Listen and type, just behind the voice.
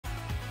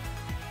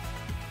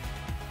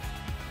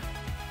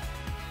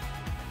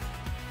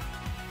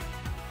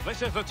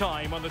This is the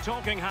time when the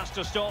talking has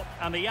to stop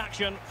and the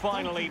action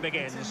finally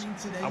begins.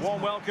 A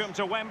warm welcome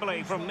to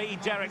Wembley from me,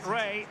 Derek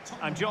Ray.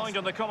 I'm joined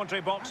in the commentary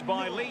box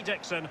by Lee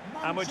Dixon,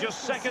 and we're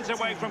just seconds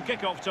away from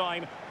kick-off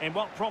time in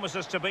what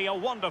promises to be a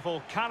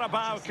wonderful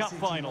Carabao Cup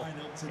final.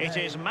 It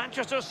is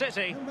Manchester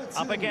City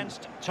up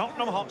against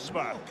Tottenham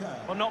Hotspur.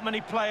 Well, not many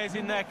players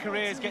in their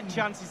careers get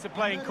chances to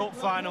play in cup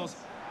finals.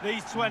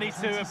 These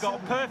 22 have got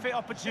a perfect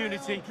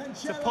opportunity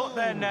to put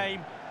their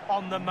name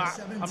on the map.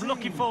 I'm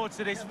looking forward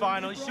to this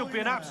final. It should be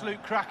an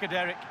absolute cracker,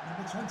 Derek.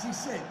 Number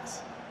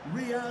 26,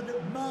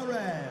 Riyad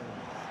Mahrez.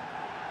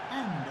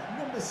 And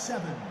number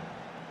 7,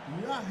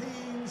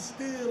 Raheem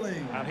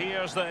Sterling. And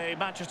here's the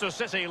Manchester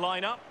City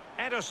lineup.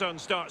 Ederson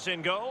starts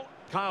in goal.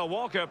 Kyle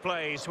Walker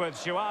plays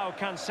with Joao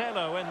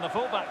Cancelo in the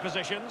fullback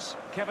positions.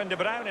 Kevin De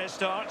Bruyne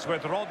starts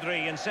with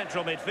Rodri in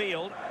central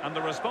midfield. And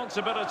the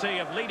responsibility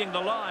of leading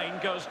the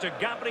line goes to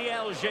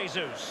Gabriel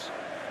Jesus.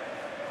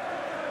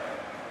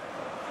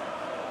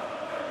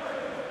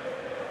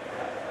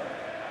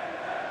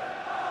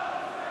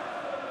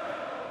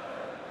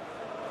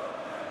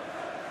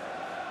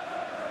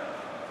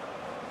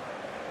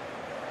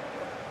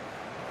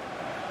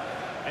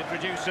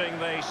 Introducing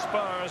the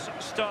Spurs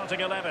starting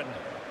 11.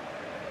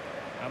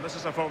 And this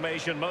is a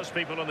formation most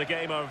people in the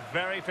game are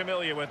very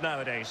familiar with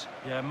nowadays.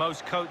 Yeah,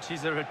 most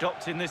coaches are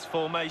adopting this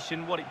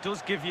formation. What it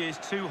does give you is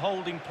 2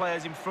 holding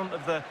players in front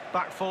of the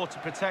back 4 to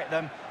protect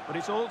them, but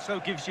it also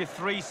gives you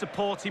 3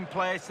 supporting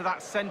players to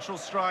that central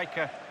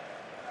striker.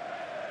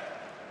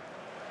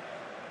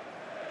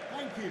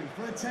 Thank you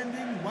for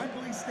attending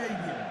Wembley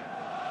Stadium.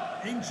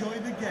 Enjoy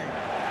the game.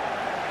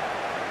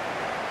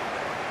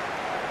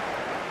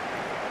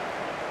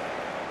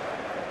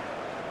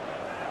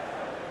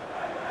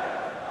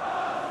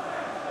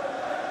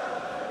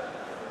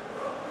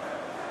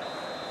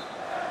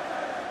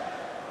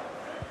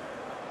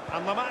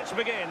 And the match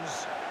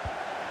begins.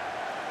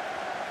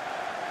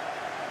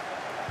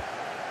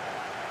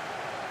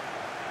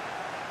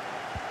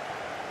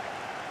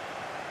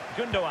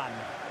 Gundogan.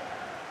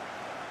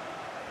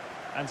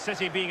 And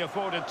City being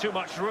afforded too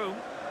much room.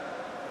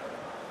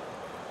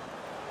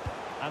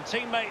 And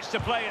teammates to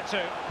play it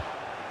to.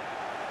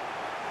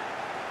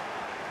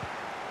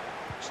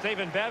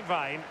 Steven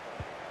Bergwijn.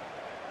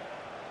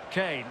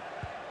 Kane.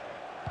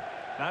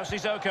 Now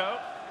Sissoko.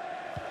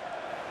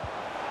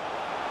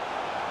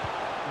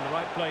 The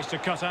right place to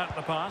cut out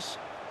the pass.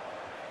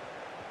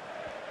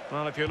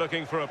 Well, if you're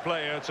looking for a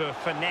player to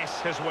finesse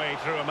his way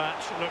through a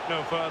match, look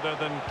no further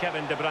than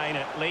Kevin De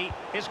Bruyne. Lee,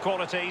 his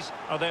qualities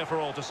are there for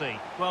all to see.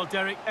 Well,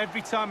 Derek,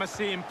 every time I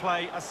see him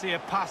play, I see a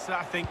pass that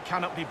I think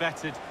cannot be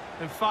bettered.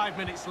 And 5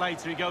 minutes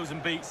later, he goes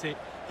and beats it.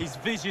 His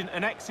vision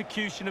and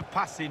execution of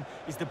passing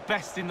is the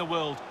best in the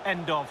world.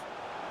 End of.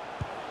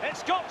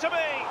 It's got to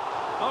be!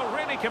 Oh,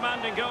 really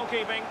commanding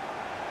goalkeeping.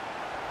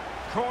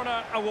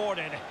 Corner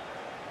awarded.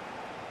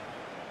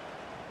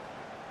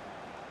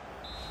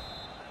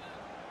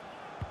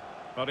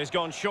 But he's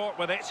gone short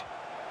with it.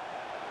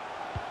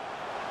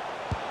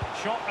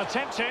 Shot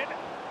attempted.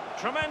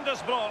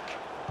 Tremendous block.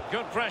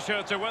 Good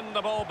pressure to win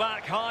the ball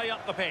back high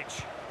up the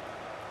pitch.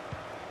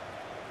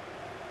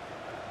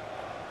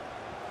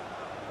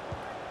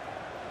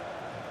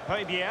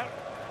 Højbjerg.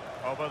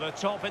 Over the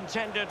top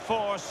intended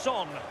for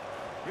Son.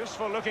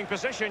 Useful looking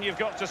position, you've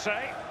got to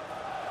say.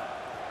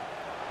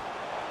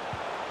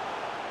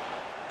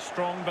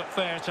 Strong but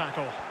fair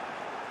tackle.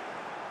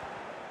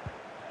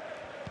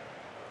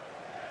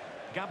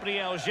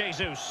 Gabriel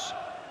Jesus.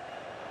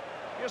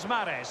 Here's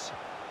Mahrez.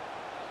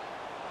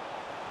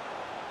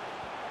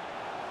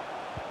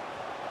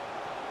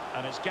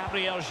 And it's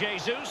Gabriel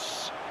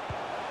Jesus.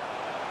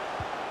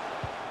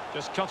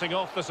 Just cutting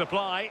off the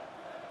supply.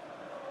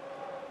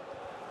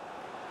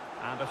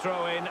 And a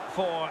throw-in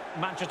for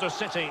Manchester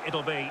City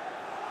it'll be.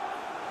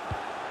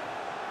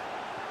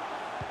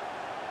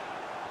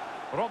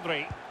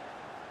 Rodri.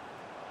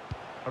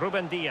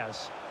 Ruben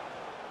Diaz.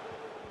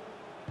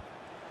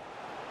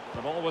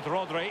 The ball with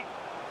Rodri.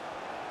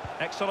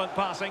 Excellent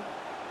passing.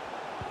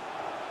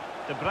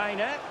 De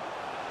Bruyne.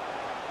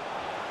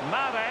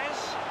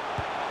 Mahrez.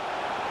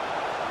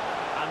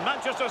 And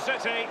Manchester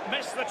City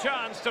missed the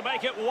chance to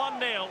make it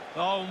 1-0.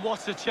 Oh, and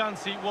what a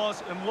chance it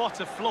was, and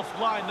what a fluff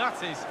line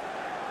that is.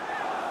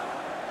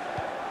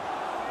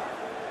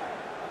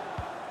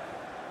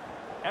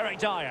 Eric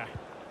Dyer.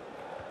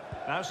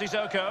 Now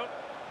Sissoko.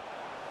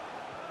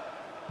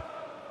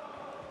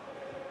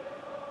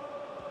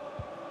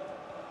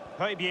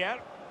 Højbjerg.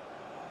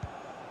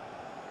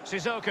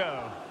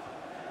 Sissoko.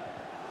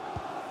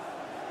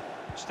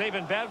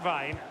 Steven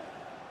Bergwijn.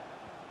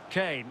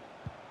 Kane.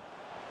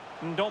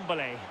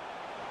 Ndombele.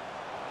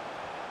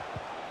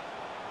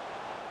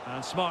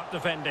 And smart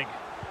defending.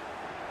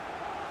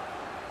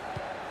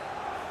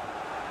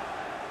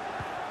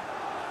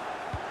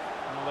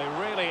 Well, they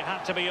really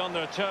had to be on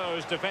their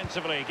toes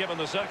defensively, given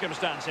the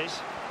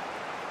circumstances.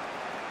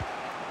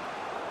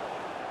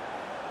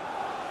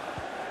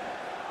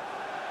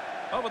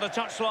 Over the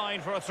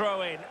touchline for a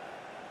throw-in.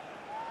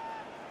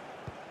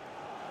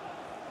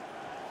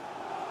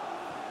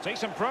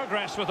 Decent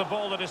progress with the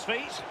ball at his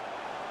feet.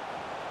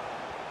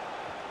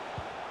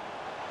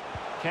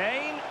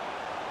 Kane.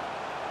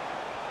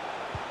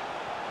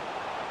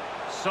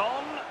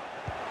 Son.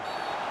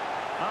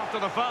 After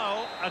the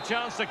foul, a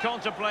chance to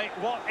contemplate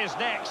what is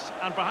next,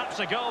 and perhaps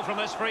a goal from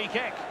this free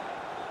kick.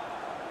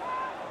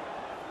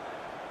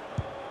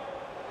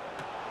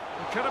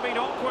 It could have been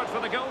awkward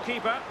for the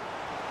goalkeeper.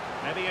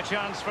 Maybe a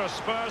chance for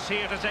Spurs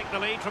here to take the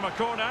lead from a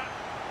corner.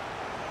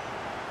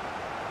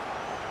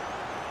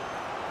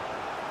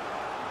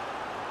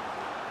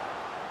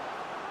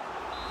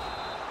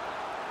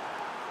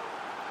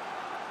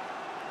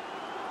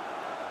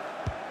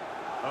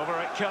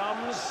 Over it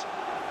comes.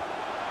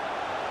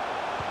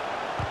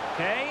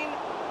 Kane.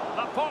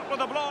 Laporte with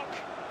a block.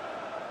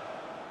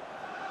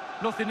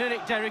 Nothing in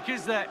it, Derek,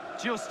 is there?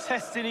 Just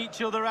testing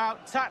each other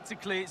out.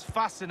 Tactically, it's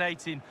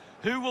fascinating.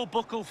 Who will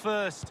buckle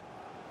first?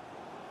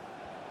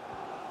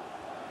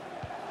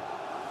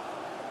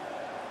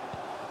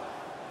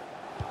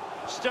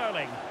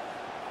 Sterling.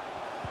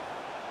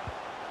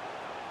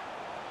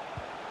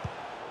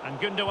 And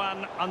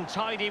Gundogan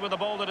untidy with the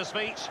ball at his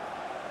feet.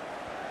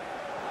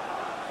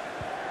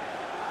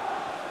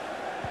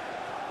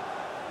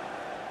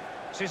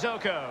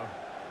 Sissoko.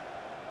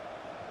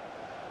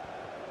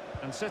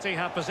 And City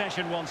have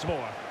possession once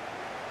more.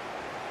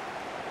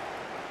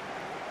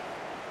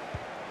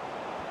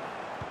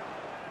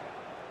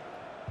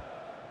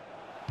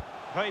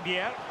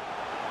 Højbjerg.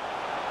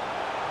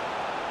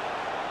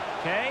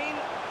 Kane.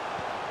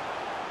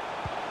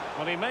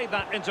 Well, he made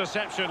that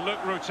interception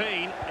look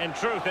routine. In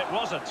truth, it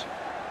wasn't.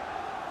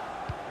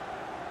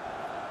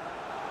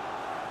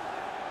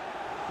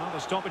 Well, the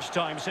stoppage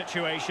time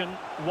situation.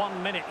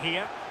 1 minute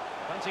here.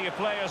 Plenty of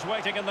players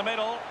waiting in the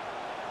middle.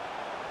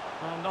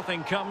 Well,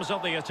 nothing comes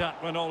of the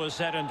attack when all is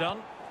said and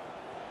done.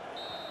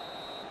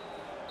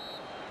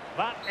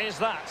 That is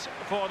that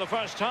for the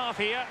first half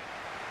here.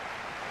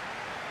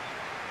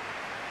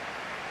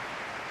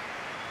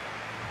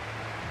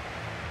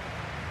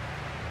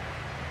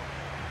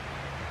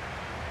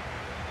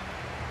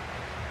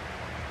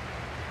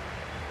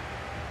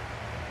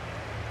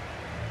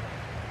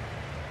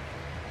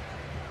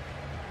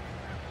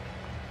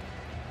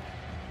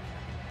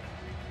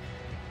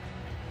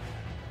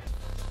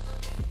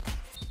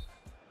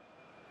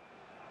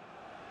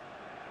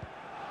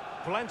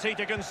 Plenty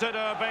to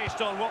consider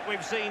based on what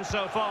we've seen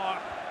so far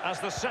as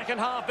the second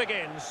half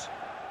begins.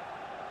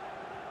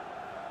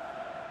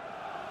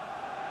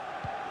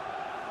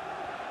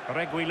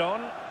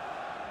 Reguilon.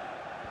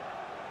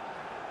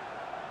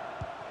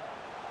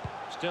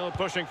 Still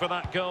pushing for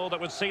that goal that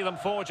would see them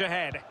forge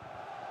ahead.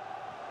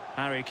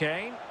 Harry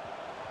Kane.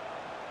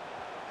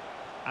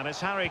 And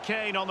it's Harry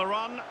Kane on the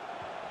run.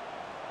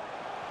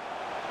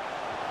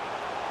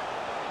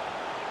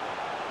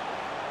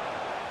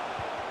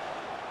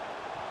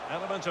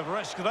 Element of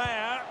risk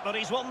there, but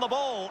he's won the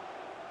ball.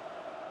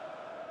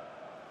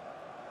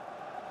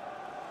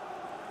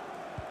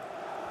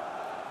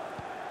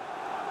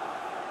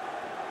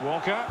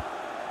 Walker.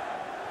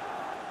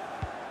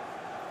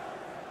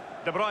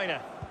 De Bruyne.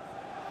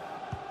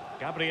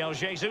 Gabriel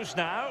Jesus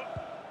now.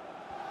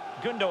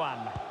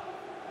 Gundogan.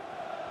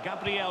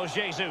 Gabriel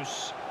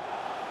Jesus.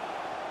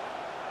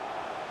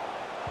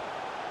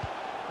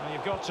 Well,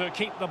 you've got to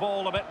keep the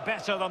ball a bit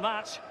better than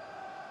that.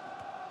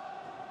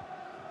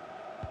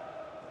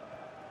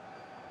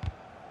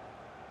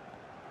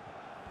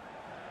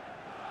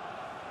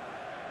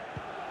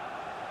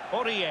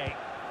 Aurier.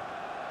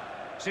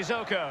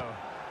 Sissoko.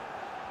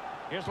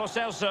 Here's Lo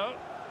Celso.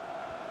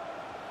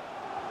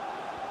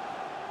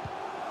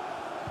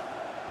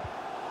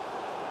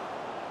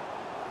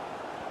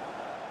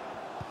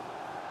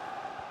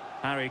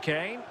 Harry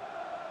Kane.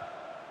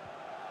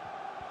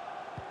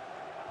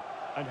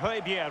 And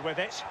Højbjerg with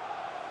it.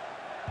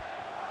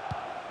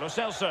 Lo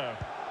Celso.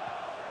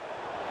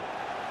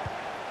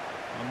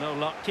 Well, no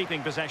luck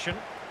keeping possession.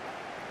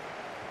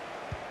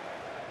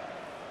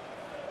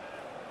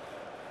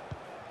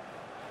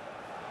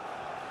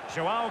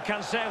 João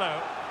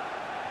Cancelo.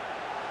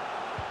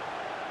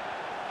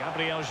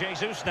 Gabriel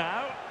Jesus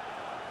now.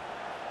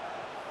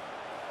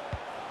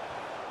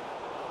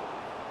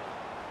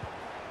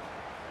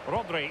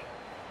 Rodri.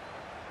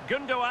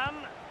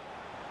 Gundogan.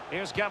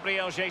 Here's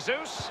Gabriel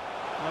Jesus.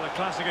 Well, a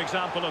classic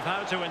example of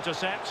how to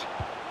intercept.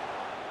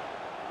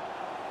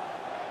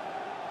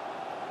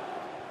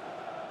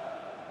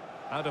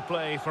 Out of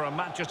play for a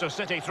Manchester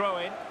City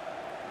throw-in.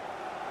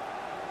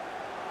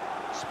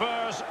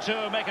 Spurs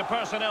to make a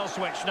personnel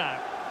switch now.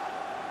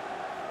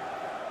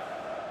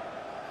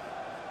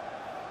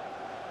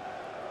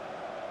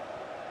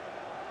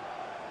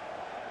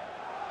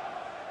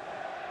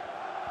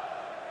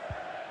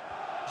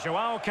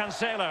 João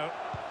Cancelo.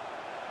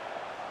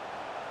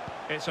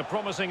 It's a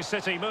promising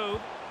City move.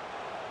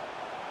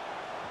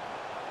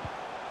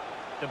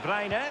 De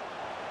Bruyne.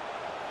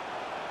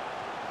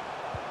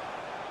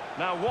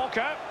 Now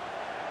Walker.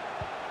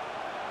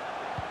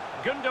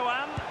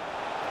 Gundogan.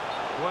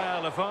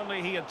 Well, if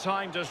only he had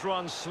timed his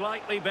run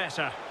slightly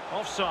better.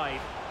 Offside.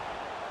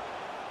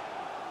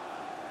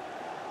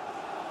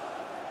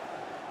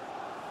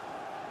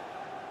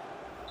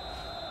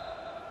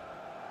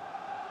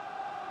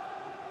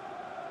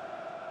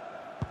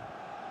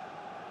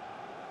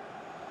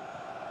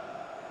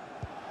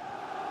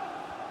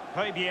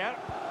 Højbjerg.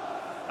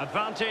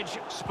 Advantage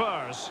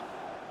Spurs.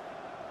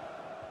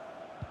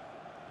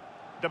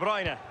 De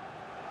Bruyne.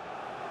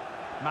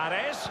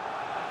 Mahrez.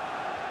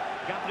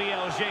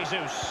 Gabriel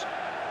Jesus.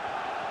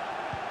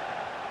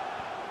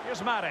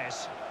 Here's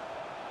Mahrez.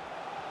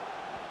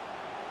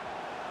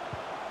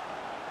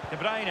 De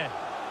Bruyne.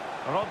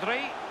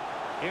 Rodri.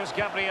 Here's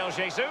Gabriel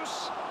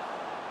Jesus.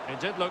 It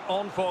did look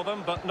on for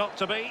them, but not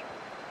to be.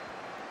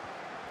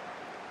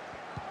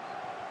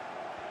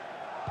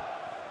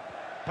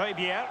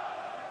 Højbjerg.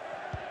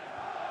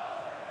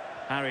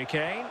 Harry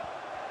Kane.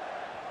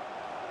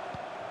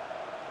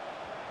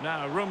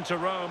 Now room to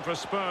roam for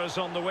Spurs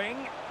on the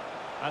wing.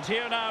 And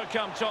here now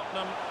come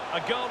Tottenham. A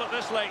goal at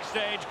this late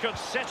stage could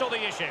settle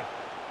the issue.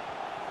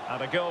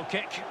 And a goal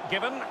kick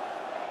given.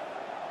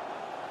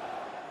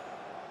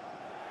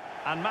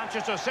 And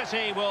Manchester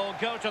City will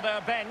go to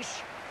their bench.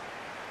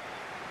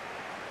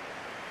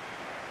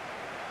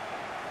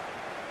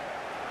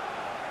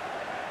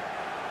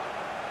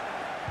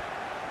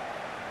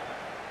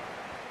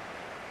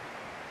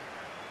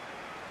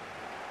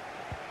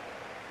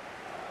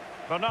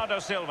 Bernardo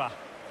Silva.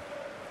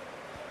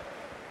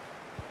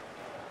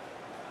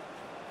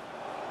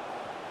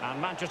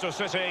 And Manchester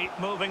City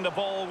moving the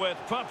ball with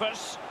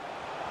purpose.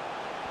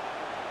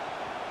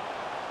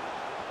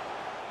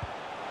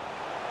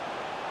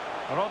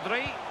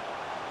 Rodri.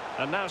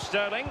 And now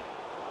Sterling.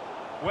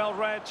 Well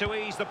read to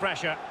ease the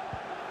pressure.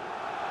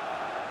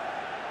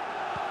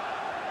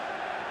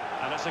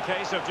 And it's a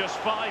case of just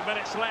 5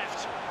 minutes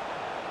left.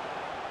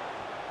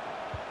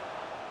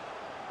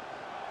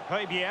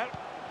 Højbjerg.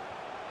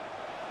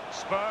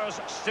 Spurs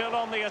still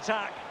on the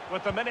attack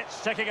with the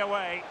minutes ticking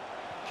away.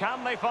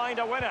 Can they find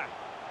a winner?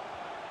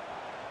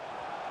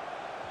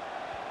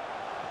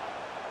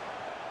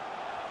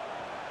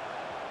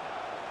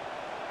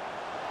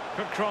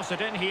 Could cross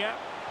it in here.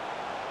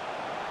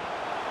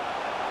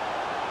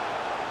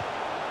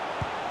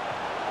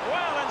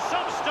 Well, in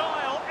some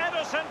style,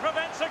 Ederson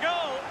prevents a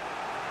goal.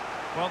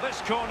 Well, this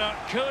corner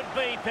could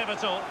be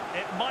pivotal.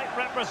 It might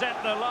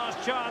represent the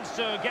last chance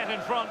to get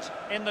in front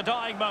in the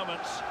dying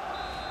moments.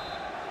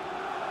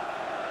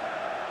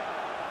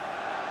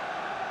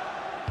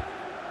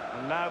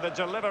 And now the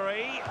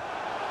delivery.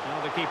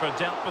 Well, the keeper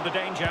dealt with the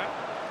danger.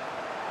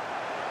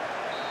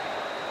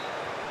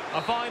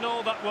 A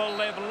final that will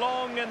live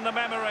long in the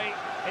memory.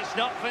 It's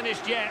not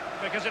finished yet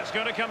because it's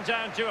going to come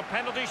down to a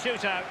penalty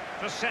shootout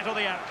to settle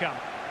the outcome.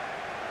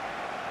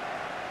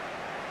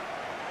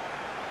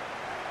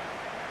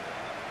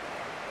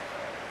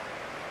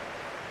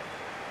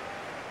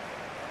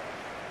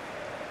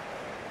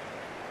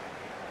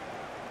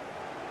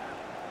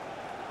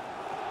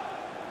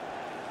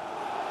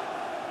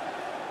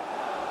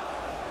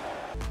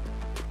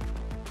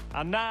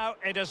 And now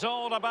it is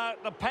all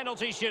about the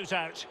penalty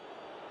shootout.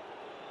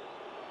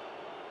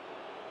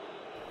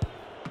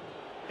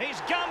 He's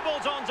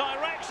gambled on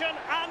direction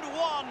and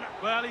won.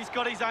 Well, he's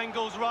got his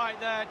angles right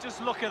there.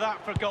 Just look at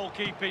that for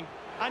goalkeeping.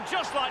 And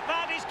just like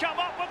that, he's come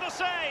up with the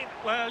save.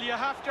 Well, you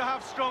have to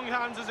have strong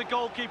hands as a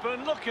goalkeeper,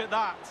 and look at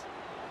that.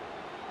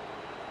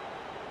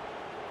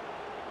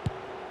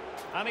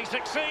 And he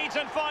succeeds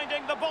in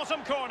finding the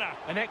bottom corner.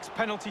 An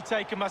ex-penalty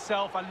taker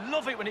myself. I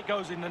love it when it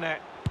goes in the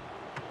net.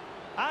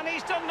 And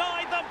he's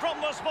denied them from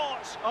the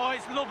spot. Oh,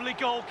 it's lovely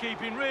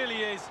goalkeeping,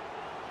 really is.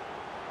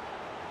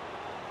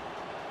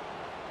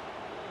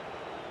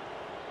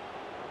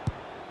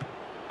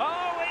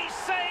 Oh, he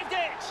saved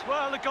it!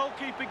 Well, the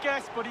goalkeeper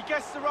guessed, but he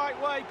guessed the right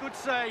way. Good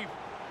save.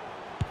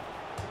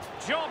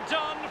 Job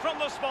done from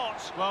the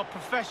spot. Well,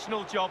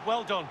 professional job.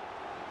 Well done.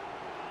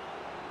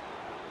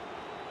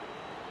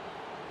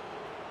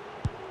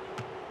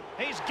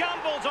 He's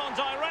gambled on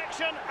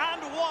direction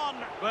and won.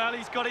 Well,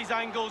 he's got his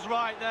angles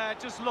right there.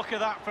 Just look at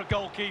that for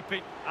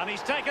goalkeeping. And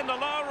he's taken the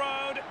low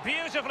road.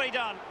 Beautifully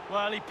done.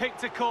 Well, he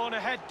picked a corner,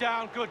 head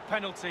down. Good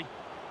penalty.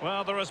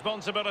 Well, the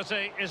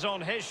responsibility is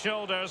on his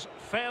shoulders.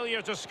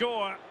 Failure to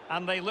score,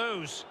 and they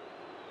lose.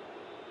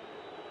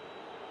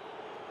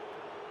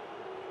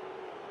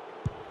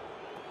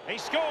 He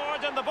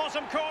scored in the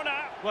bottom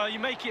corner. Well, you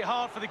make it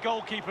hard for the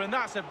goalkeeper, and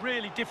that's a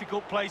really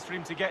difficult place for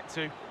him to get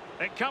to.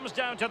 It comes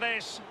down to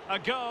this, a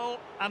goal,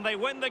 and they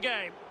win the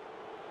game.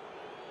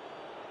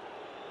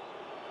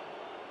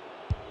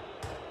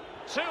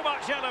 Too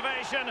much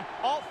elevation,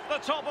 off the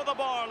top of the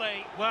bar,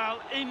 Lee. Well,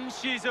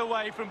 inches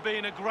away from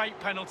being a great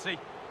penalty.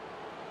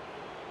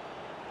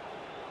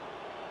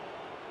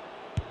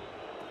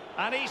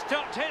 And he's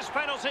tucked his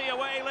penalty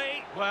away,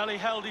 Lee. Well, he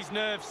held his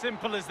nerve,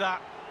 simple as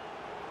that.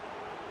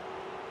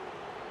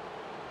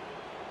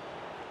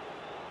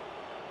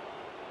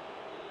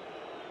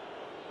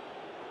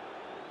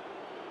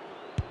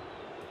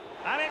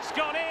 And it's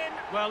gone in.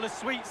 Well, the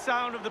sweet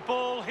sound of the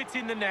ball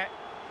hitting the net.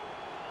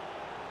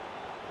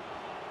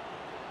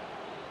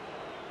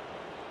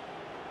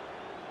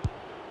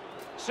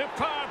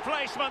 Superb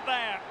placement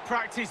there.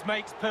 Practice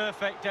makes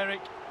perfect, Derek.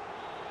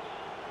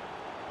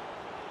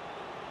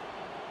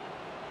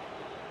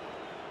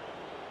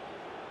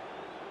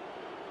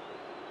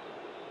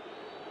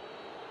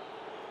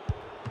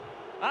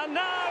 And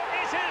now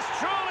it is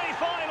truly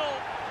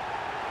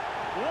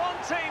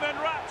One team in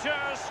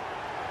raptures,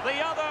 the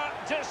other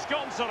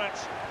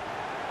disconsolate.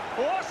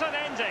 What an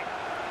ending!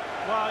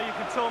 Well, you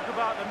can talk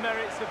about the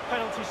merits of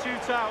penalty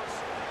shootouts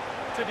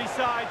to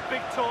decide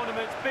big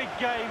tournaments, big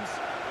games.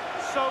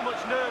 So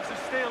much nerves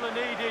of steel are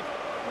needed.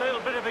 A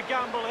little bit of a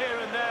gamble here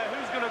and there.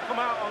 Who's going to come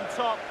out on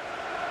top?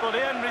 But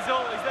the end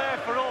result is there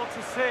for all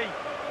to see.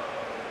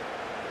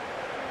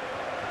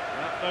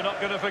 They're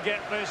not going to forget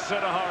this in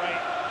a hurry.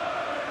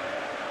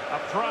 A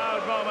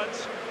proud moment.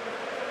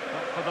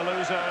 But for the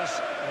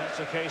losers, it's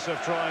a case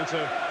of trying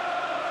to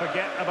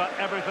forget about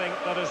everything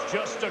that has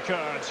just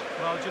occurred.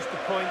 Well, just the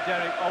point,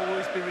 Derek,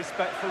 always be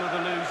respectful of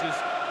the losers.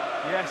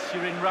 Yes,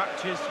 you're in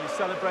raptures, you're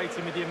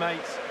celebrating with your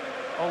mates.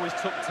 Always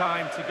took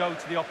time to go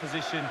to the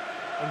opposition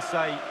and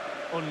say,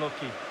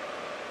 unlucky.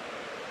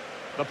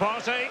 The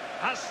party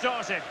has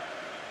started.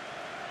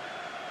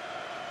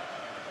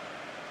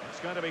 It's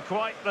going to be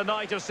quite the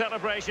night of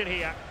celebration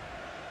here.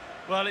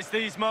 Well, it's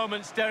these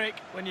moments, Derek,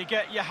 when you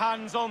get your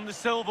hands on the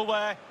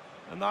silverware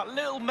and that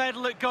little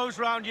medal that goes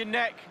round your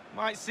neck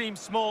might seem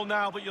small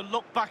now, but you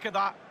look back at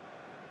that,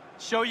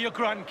 show your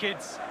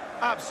grandkids.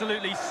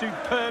 Absolutely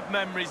superb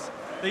memories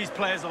these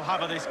players will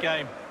have of this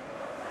game.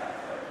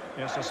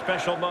 Yes, a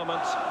special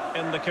moment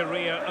in the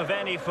career of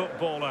any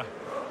footballer.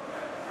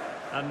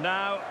 And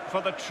now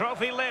for the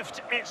trophy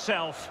lift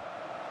itself.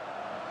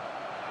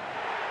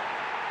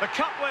 The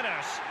cup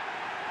winners.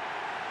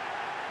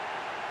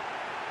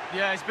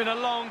 Yeah, it's been a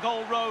long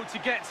old road to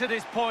get to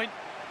this point.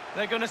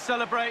 They're going to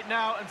celebrate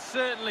now and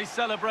certainly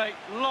celebrate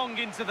long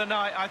into the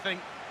night, I think.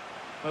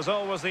 There's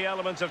always the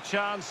element of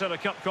chance in a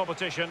cup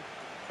competition,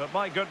 but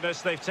my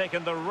goodness, they've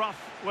taken the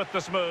rough with the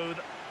smooth,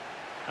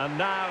 and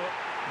now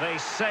they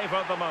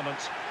savour the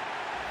moment.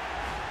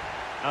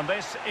 And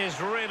this is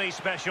really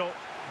special,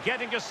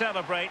 getting to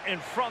celebrate in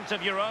front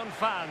of your own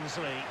fans,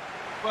 Lee.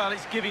 Well,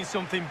 it's giving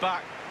something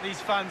back. These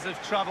fans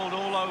have travelled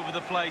all over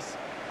the place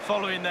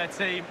following their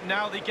team.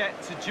 Now they get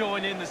to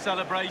join in the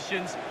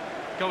celebrations,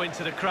 go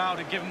into the crowd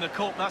and give them the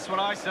cup. That's what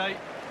I say.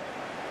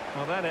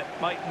 Well, then it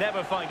might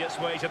never find its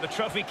way to the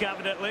trophy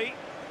cabinet, Lee.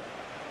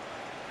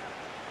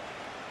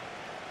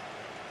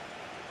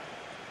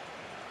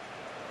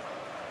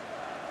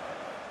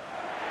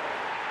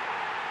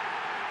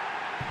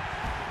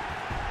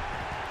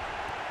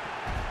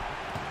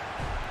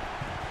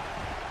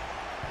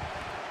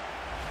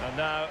 And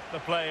now the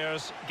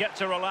players get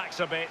to relax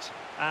a bit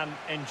and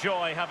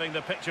enjoy having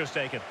the pictures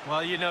taken.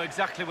 Well, you know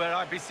exactly where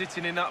I'd be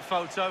sitting in that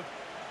photo,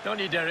 don't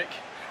you, Derek?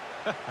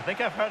 I think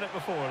I've heard it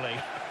before, Lee.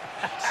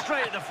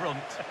 Straight at the front.